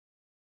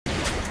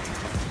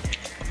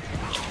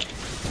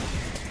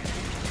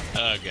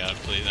Oh god,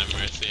 please have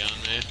mercy on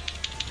me.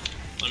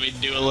 Let me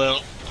do a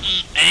little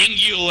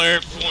angular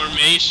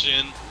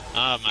formation.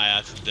 Oh, my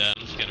ass is dead.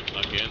 I'm just gonna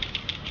fucking...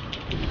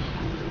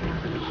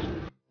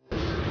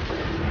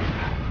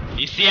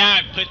 You see how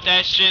I put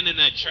that shit in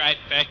a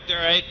trifecta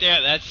right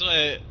there? That's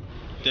what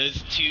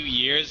those 2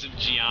 years of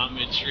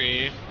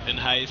geometry in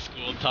high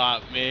school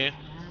taught me.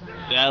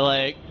 That,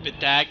 like,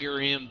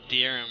 Pythagorean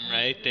theorem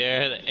right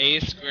there. The a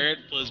squared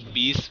plus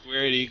b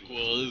squared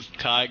equals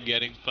COD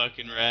getting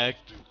fucking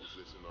wrecked.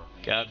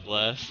 God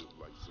bless.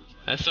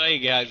 That's why you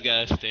guys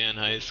gotta stay in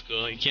high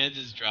school. You can't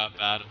just drop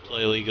out and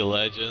play League of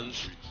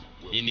Legends.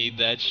 You need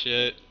that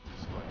shit.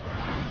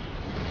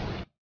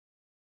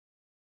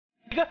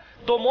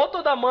 Tomou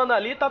toda a mana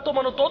ali, tá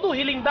tomando todo o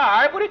healing da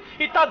árvore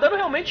e tá dando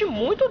realmente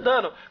muito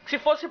dano. Se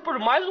fosse por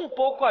mais um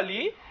pouco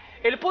ali,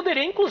 ele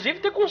poderia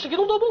inclusive ter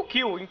conseguido um double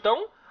kill.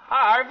 Então,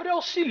 a árvore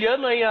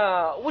auxiliando aí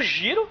o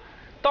giro,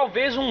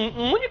 talvez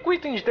um único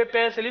item de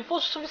DPS ali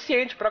fosse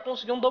suficiente para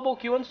conseguir um double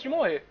kill antes de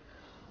morrer.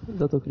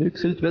 Eu creio que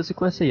se ele tivesse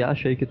com essa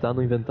Yasha aí que tá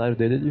no inventário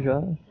dele, ele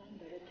já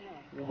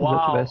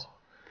tivesse.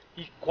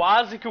 E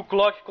quase que o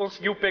Clock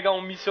conseguiu pegar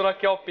um míssil na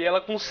QLP,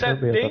 ela com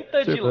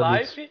 70 de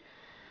life.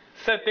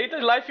 70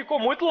 de life, ficou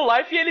muito low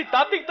life e ele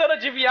tá tentando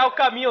adivinhar o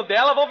caminho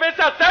dela. Vamos ver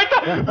se acerta.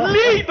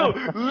 Lindo!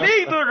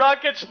 Lindo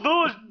Rocket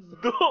do...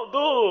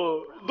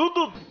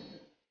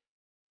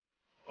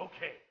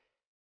 Ok.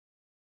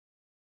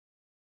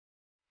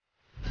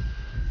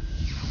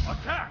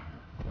 Attack!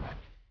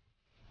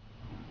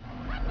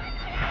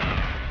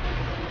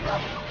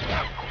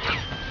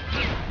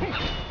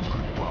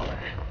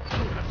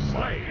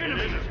 Slay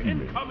enemies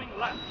incoming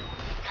left.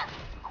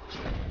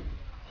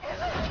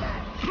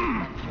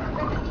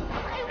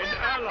 An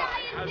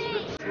ally has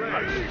been slain.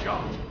 Nice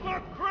job.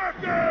 The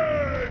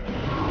Kraken!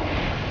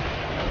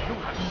 You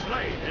have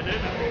slain an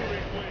enemy.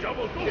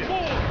 Double kill.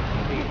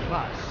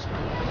 Plus.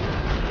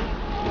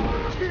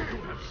 You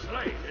have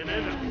slain an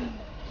enemy.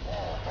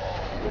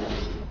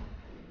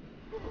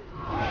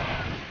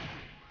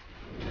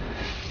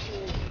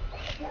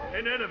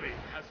 An enemy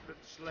has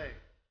been slain.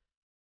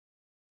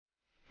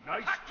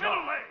 Nice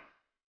job.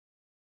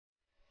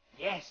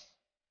 Yes.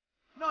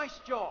 Nice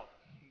job.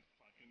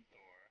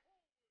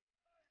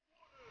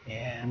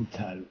 Yeah, I'm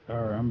tired.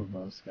 Or I'm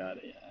about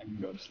Scotty. Yeah, I can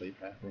go to sleep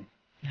happy.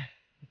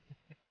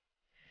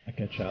 I'll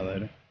catch y'all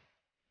later.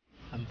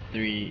 I'm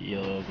 3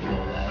 ELO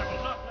below that.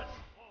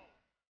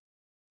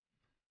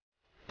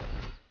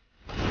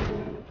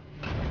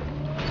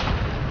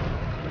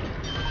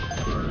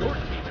 Your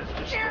team has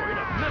destroyed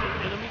a many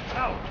enemy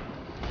tower.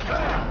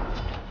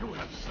 You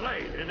have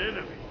slain an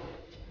enemy.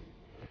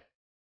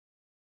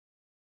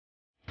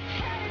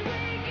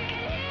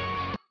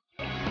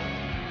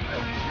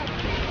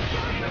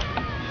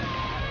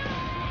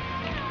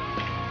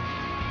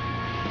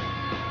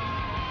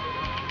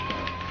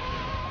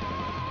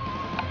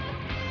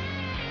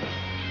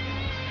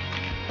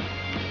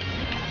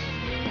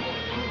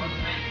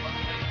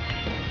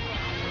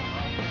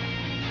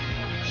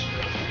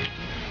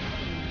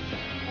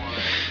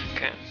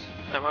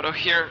 I'm out of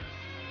here.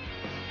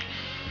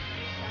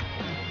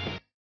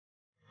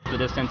 The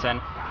distance and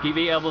he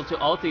be able to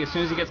ulti as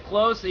soon as he gets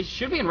close. He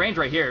should be in range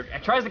right here.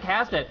 Tries to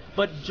cast it,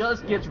 but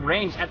just gets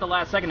ranged at the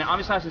last second. And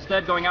Omnislash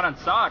instead going out on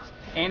Socks.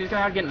 And he's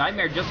gonna have to get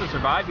Nightmare just to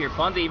survive here.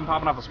 Funzy even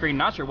popping off the screen,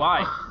 not sure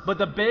why. But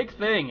the big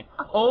thing,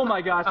 oh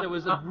my gosh, that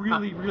was a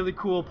really, really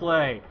cool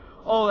play.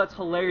 Oh, that's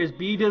hilarious.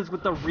 B does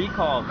with the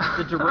recall.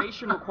 The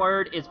duration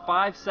required is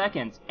 5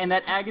 seconds, and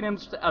that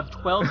Aghanim's of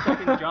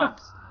 12-second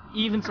jumps.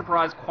 Even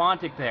surprised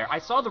Quantic there. I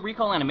saw the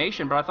recall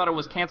animation, but I thought it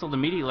was canceled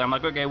immediately. I'm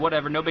like, okay,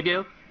 whatever, no big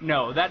deal.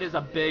 No, that is a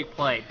big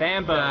play.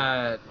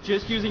 Bambo,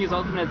 just using his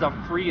ultimate as a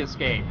free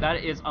escape. That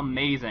is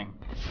amazing.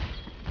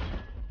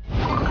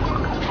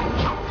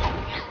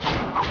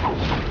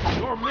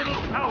 Your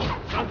middle tower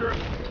is under...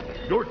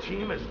 Your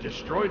team has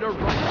destroyed a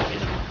right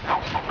enemy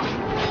tower.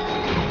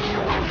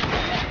 Coming with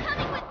me!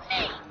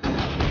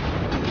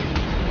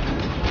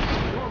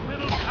 Your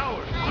middle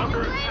tower is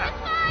under attack.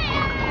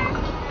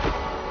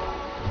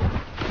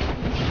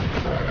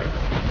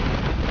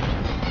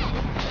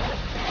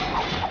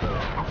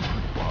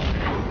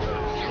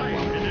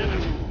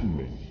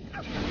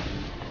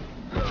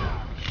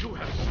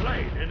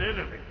 An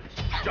enemy.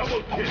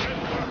 Double kill.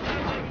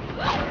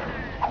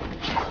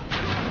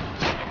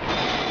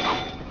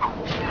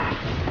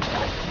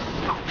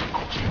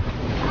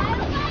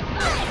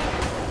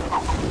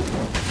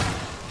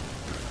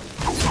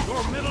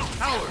 Your middle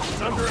tower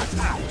is under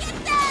attack.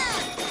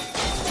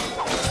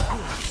 You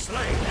have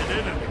slain an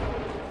enemy.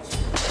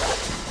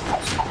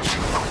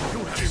 You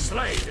have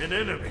slain an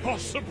enemy.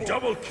 Possible.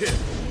 Double kill.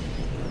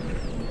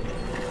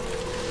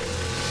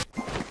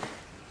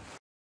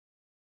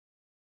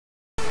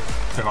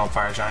 They're on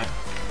Fire Giant.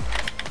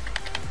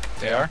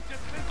 They are?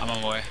 I'm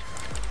on my way.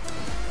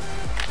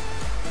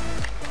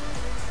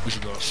 We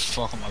should go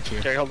fuck them up here.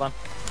 Okay, hold on.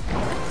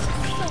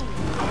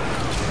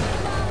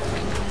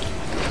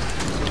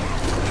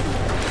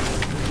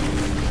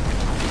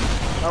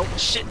 Oh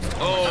shit!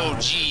 Oh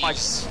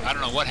jeez! I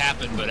don't know what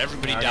happened, but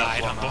everybody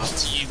died on both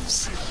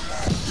teams.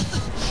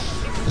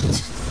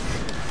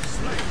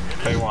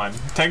 They won.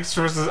 Tanks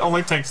versus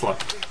only tanks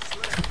left.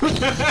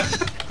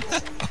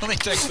 Only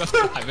tanks left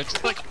alive. It's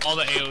just like all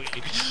the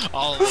AoE,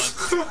 all at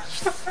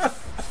once.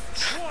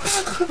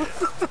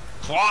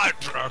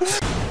 Quadra.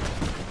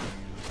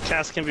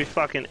 Cast can be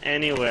fucking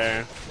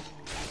anywhere.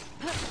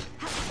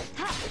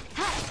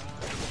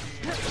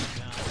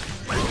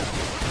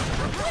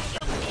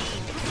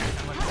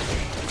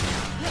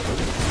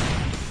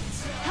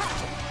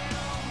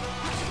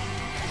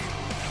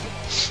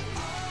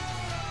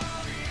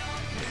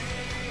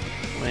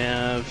 We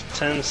have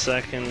 10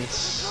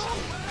 seconds.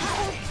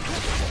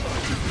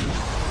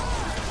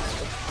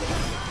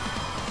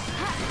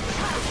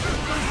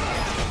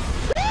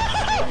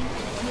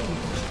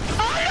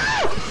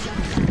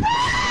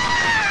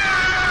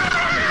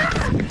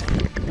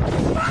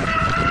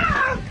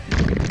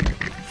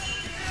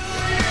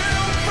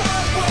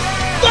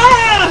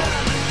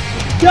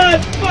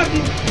 God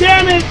fucking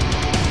damn it!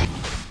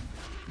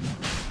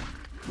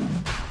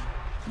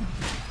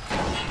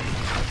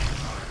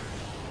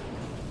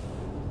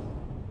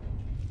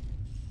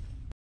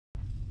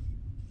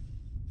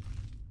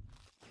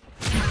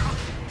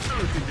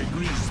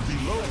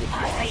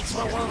 Our fates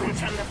were woven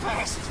from the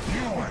first.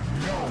 You have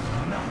known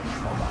none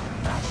from our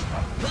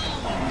master.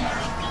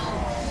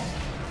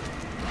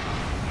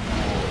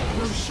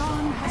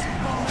 Roshan has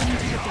fallen to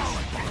the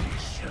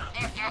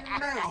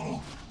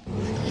No!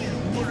 You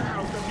were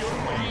out of your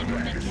way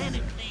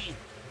mechanically.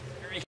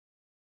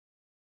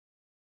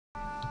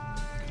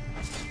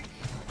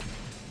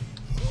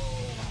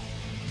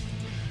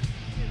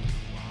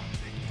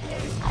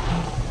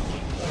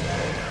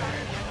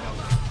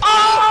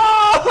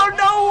 Oh,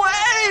 no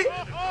way!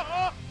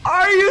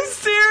 Are you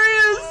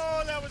serious?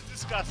 Oh, that was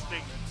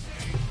disgusting.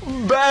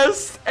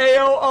 Best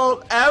AO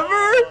ult ever?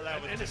 Oh,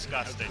 that was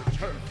disgusting.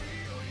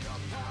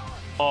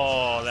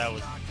 Oh, that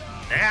was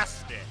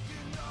nasty.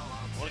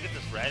 Wanna get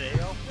this red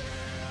AO?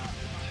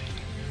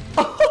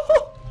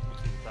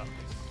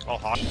 Oh,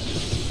 hot.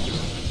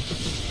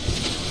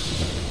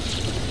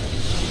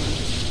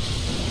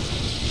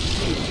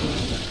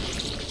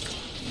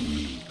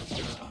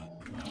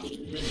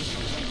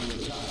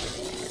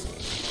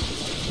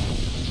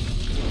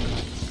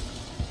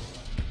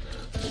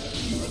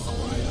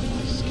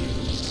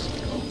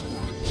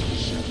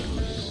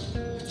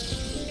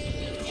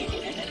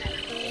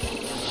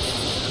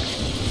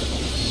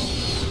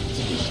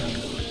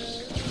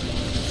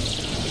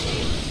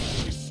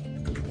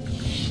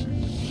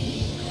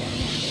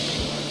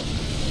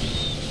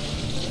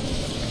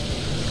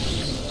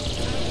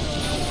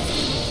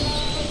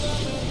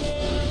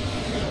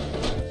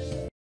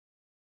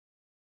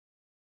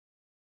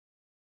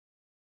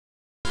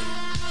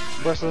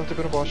 Basta TP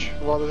no bot,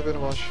 Valda TP no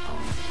bot.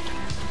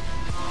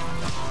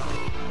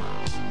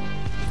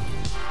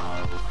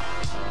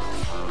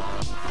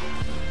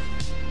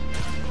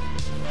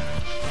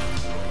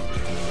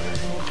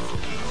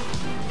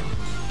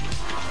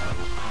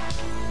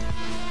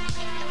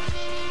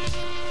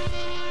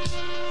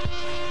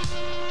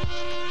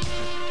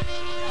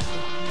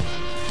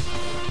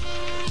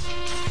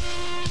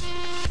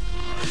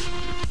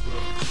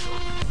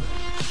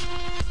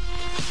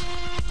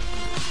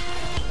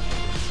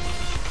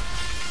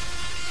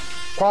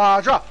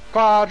 Quadra,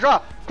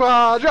 quadra,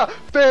 quadra,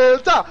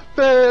 penta,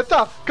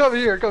 penta. Come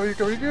here, come here,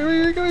 come here, come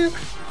here, come here.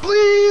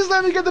 Please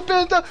let me get the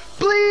penta.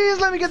 Please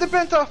let me get the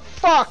penta.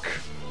 Fuck.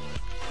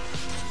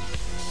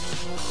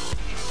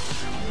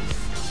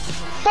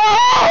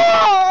 Fuck.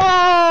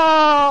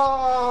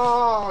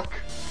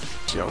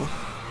 Yo.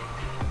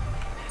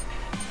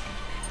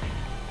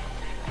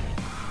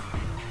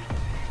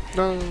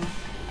 No.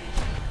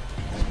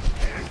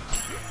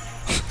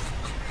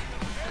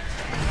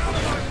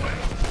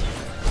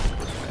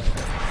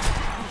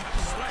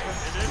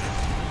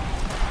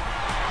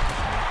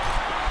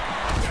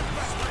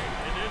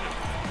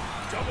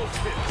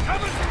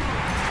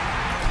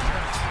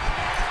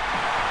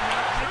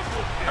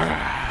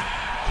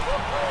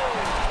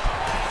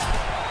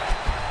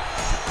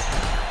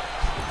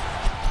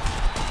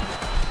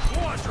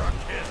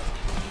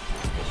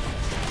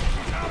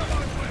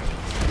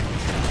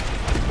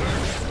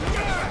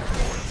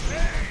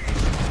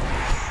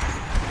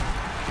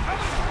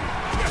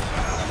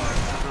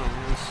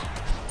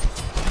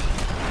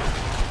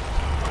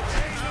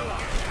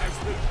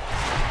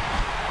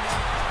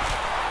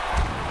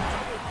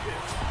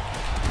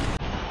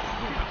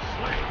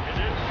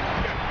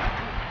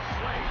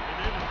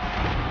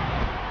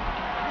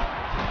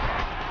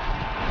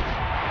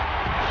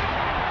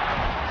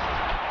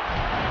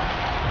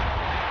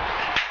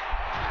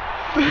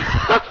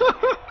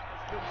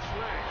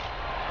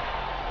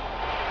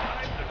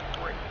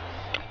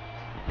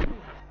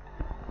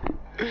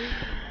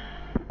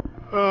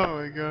 Oh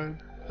my god,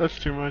 that's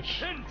too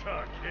much.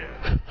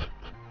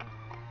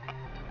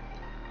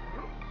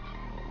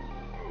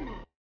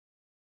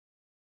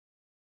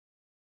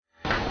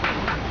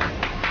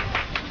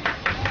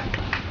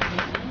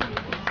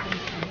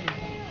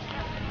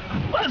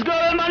 Let's go,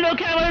 Armando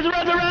Cavaliers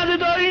runs around the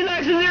door, he's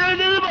next to zero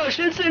to the bush,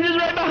 and Cinder's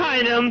right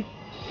behind him.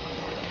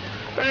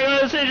 There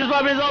goes Singe, just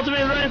popping his ultimate,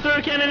 he's running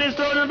through, cannon is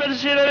throwing a bit of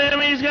shit at him,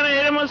 he's gonna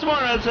hit him with some more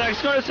attacks.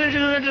 Singe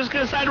is just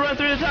gonna decide to run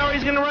through the tower,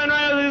 he's gonna run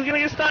right out, he's gonna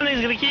get stunned,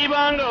 he's gonna keep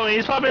on going,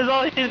 he's popping his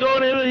ult, he's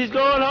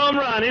going home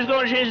run, he's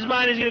going to change his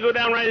mind, he's gonna go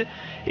down right,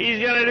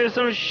 he's gonna do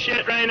some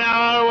shit right now,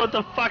 I don't know what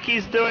the fuck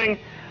he's doing,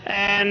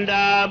 and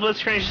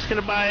Blitzcrank's just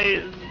gonna buy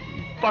it!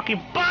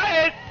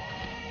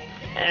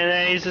 And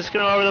then he's just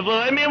going over the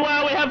blue. And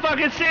meanwhile, we have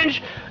fucking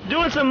Singe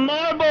doing some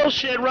more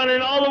bullshit,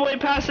 running all the way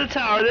past the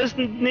tower. This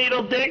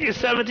needle dick is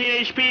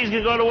 17 HP. He's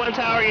going to go to one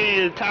tower,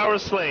 get the tower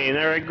slain.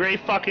 They're a great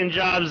fucking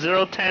job.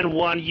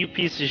 0-10-1, you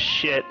piece of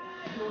shit.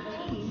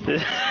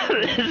 This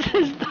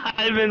is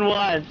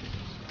 5-1.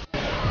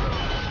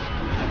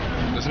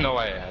 There's no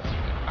way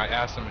I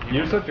asked him.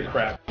 You're such a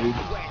crap dude.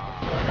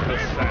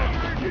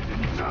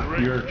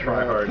 You're a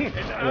tryhard.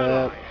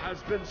 Oh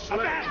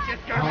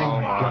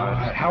my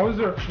god. How is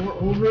there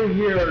over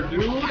here,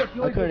 dude? I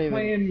feel like they're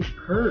playing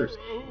Cursed.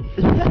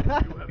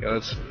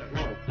 Yes.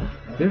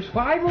 There's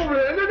 5 over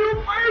there and they're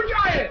doing Fire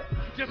Giant!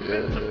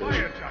 Defend the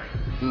Fire Giant.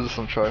 This is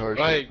some tryhard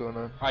shit going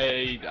on.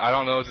 I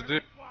don't know what to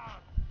do.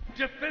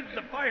 Defend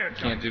the Fire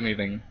Giant. Can't do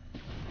anything.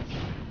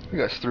 You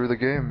guys threw the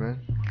game, man.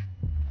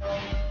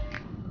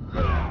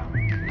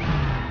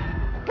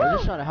 We're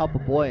just trying to help a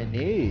boy in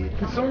need.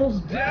 It's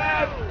almost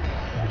dead!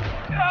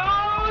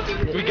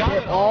 We got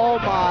it! Oh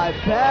my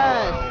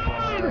best!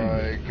 Oh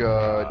my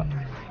god.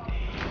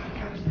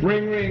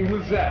 Ring,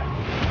 who's that?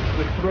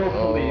 The throw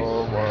police.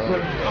 Oh my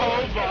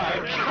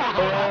god.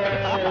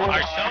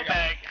 Our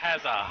shellbag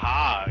has a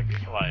hog,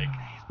 like.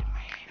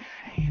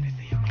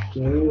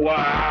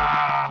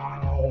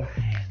 Wow!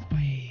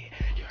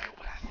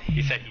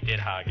 He said he did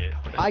hog it.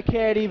 I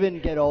can't even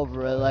get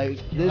over it. Like,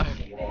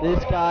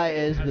 this guy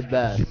is the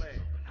best.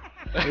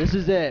 This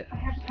is it.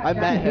 I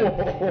met him.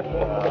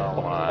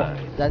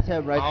 That's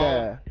him right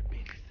there.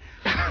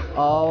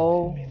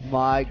 Oh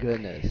my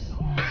goodness.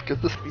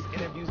 Get this.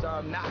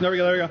 There we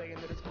go.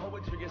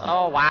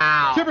 Oh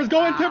wow. Timbers,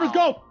 go in, Timbers,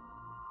 go!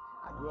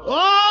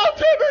 Oh,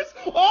 Timbers!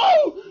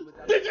 Oh!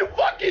 Did you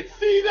fucking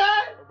see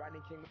that?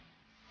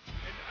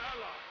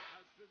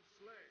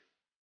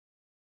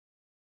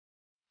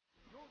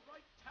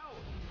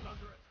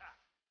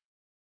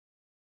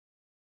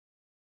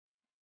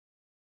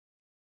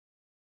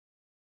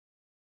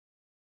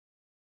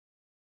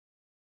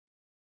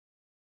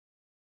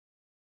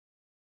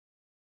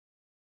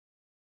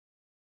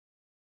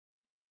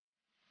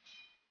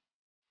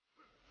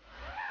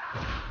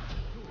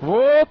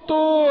 Вот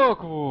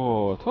так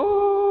вот.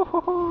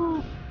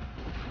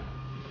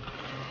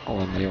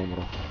 Ладно, я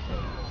умру.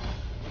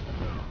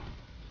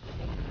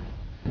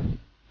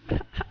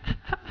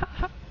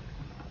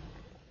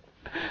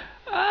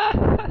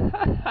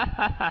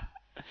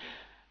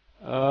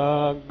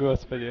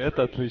 Господи,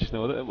 это отлично.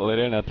 Вот это было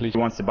реально отлично.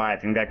 He wants to buy it. I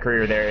think that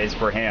courier there is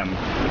for him.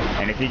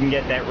 And if he can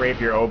get that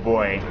rapier, oh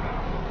boy.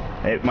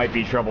 It might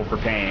be trouble for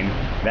Pain.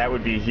 That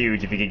would be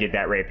huge if he could get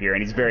that rapier,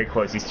 and he's very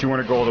close. He's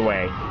 200 gold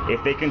away.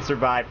 If they can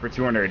survive for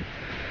 200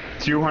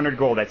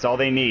 gold, that's all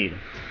they need.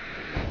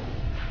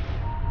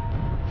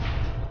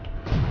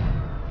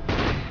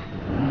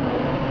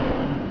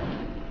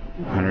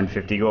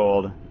 $150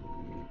 gold.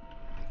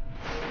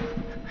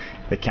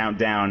 The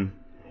countdown,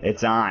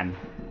 it's on.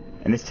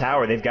 And this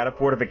tower, they've got a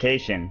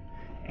fortification.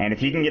 And if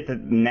he can get the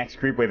next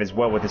creep wave as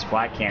well with his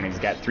flat cannon,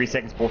 he's got 3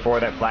 seconds before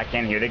that flat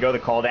cannon. Here they go, the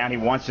call down. He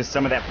wants just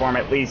some of that farm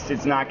at least.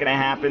 It's not going to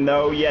happen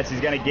though. Yes,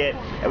 he's going to get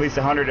at least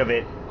 100 of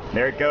it.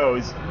 There it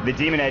goes. The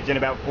Demon Edge in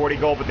about 40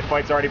 gold, but the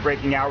fight's already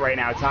breaking out right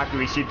now. Taku,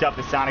 he sheeped up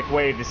the Sonic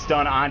Wave, the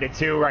stun onto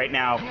 2 right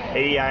now.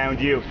 AEI owned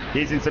you.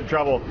 He's in some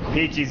trouble.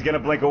 Peachy's going to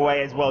blink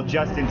away as well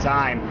just in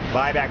time.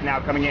 Buyback now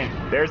coming in.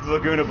 There's the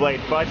Laguna Blade.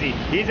 Fuzzy,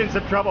 he's in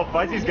some trouble.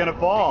 Fuzzy's going to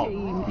fall.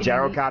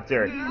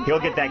 Gyrocopter, he'll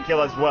get that kill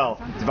as well.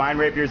 Divine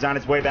Rapier's on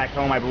its way back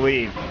home, I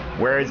believe.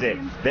 Where is it?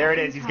 There it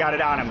is. He's got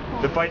it on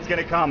him. The fight's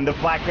going to come. The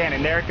flat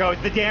cannon. There it goes.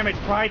 The damage.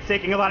 Pride's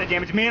taking a lot of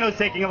damage. Mino's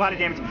taking a lot of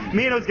damage.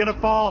 Mino's going to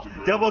fall.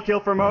 Double kill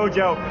for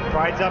Mojo.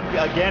 Pride's up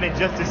again in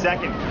just a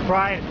second.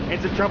 Pride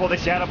in some trouble. The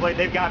Shadow Blade.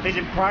 They've got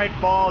vision. Pride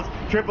falls.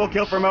 Triple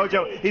kill for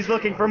Mojo. He's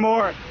looking for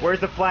more. Where's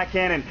the flat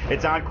cannon?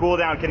 It's on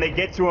cooldown. Can they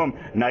get to him?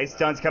 Nice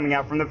stuns coming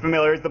out from the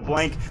familiars. The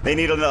blink. They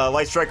need a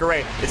light strike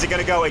array. Is it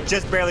going to go? It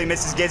just barely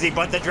misses Gizzy,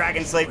 but the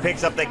Dragon Slave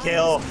picks up the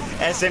kill.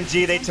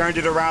 SMG, they turned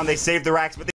it around. They saved the racks, but